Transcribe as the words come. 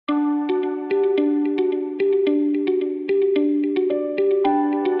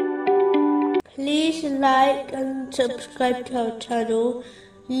like and subscribe to our channel.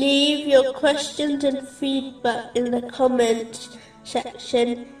 Leave your questions and feedback in the comments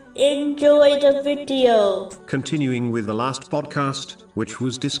section. Enjoy the video. Continuing with the last podcast, which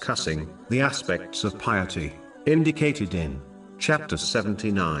was discussing the aspects of piety, indicated in chapter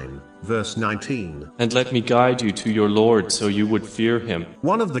 79, verse 19. And let me guide you to your Lord so you would fear him.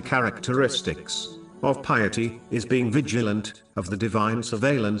 One of the characteristics of piety is being vigilant of the divine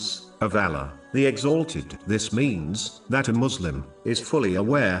surveillance of Allah, the Exalted. This means that a Muslim is fully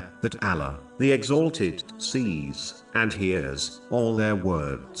aware that Allah, the Exalted, sees and hears all their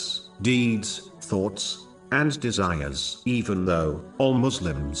words, deeds, thoughts, and desires. Even though all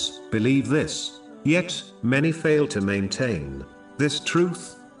Muslims believe this, yet many fail to maintain this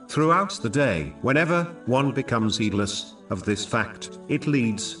truth throughout the day. Whenever one becomes heedless of this fact, it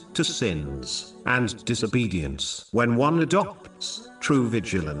leads to sins and disobedience. When one adopts true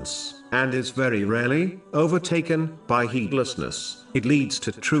vigilance and is very rarely overtaken by heedlessness, it leads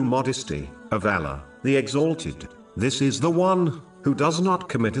to true modesty of Allah, the Exalted. This is the one who does not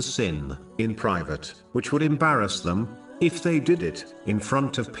commit a sin in private, which would embarrass them if they did it in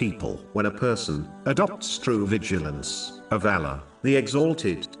front of people. When a person adopts true vigilance of Allah, the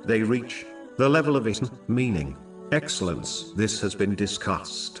Exalted, they reach the level of ihsan, meaning excellence. This has been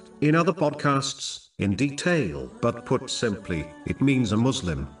discussed in other podcasts in detail, but put simply, it means a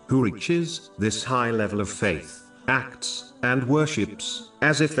Muslim who reaches this high level of faith, acts and worships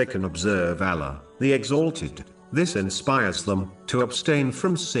as if they can observe Allah, the Exalted. This inspires them to abstain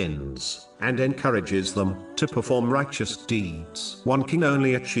from sins and encourages them to perform righteous deeds. One can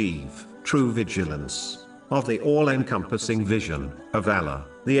only achieve true vigilance of the all-encompassing vision of Allah,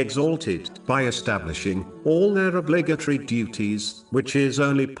 the Exalted, by establishing all their obligatory duties, which is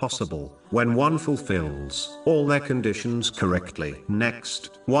only possible when one fulfills all their conditions correctly.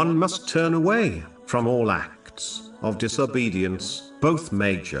 Next, one must turn away from all acts of disobedience, both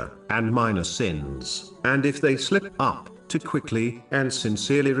major and minor sins, and if they slip up, to quickly and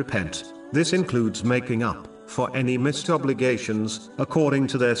sincerely repent. This includes making up for any missed obligations according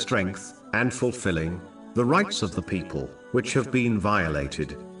to their strength, and fulfilling the rights of the people which have been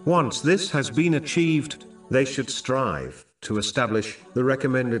violated. Once this has been achieved, they should strive to establish the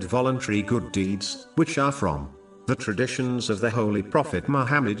recommended voluntary good deeds, which are from the traditions of the Holy Prophet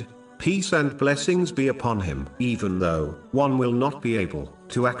Muhammad, peace and blessings be upon him. Even though one will not be able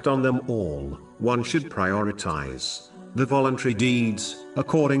to act on them all, one should prioritize the voluntary deeds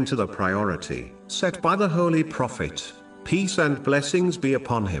according to the priority set by the Holy Prophet, peace and blessings be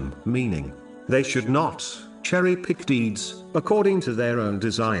upon him, meaning they should not cherry-pick deeds according to their own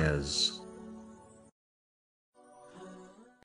desires.